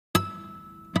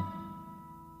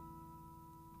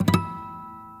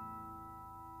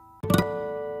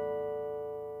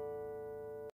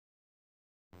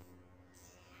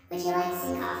Would you like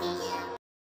some coffee, Kiddo?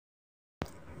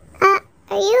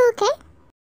 Are you okay?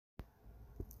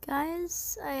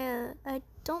 Guys, I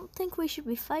don't think we should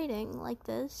be fighting like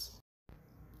this.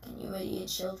 Can you idiot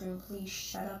children please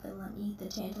shut up and let me eat the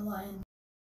dandelion?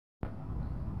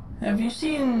 Have you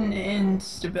seen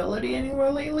Instability anywhere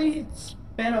lately? It's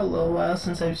been a little while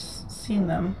since I've seen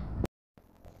them.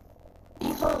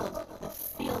 Behold the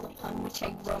field upon which I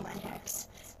grow my herbs.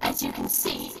 As you can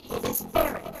see, it is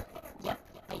barren. Yep,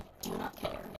 I do not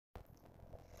care.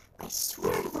 I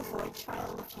swear to the void,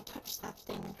 child, if you touch that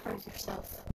thing, hurt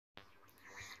yourself.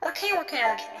 Okay.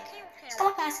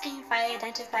 Stop asking if I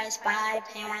identify as bi,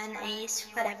 pan, ace,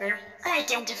 whatever. I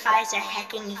identify as a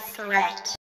hecking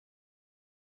threat.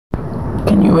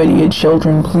 Can you idiot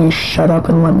children please shut up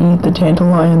and let me eat the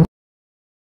dandelion?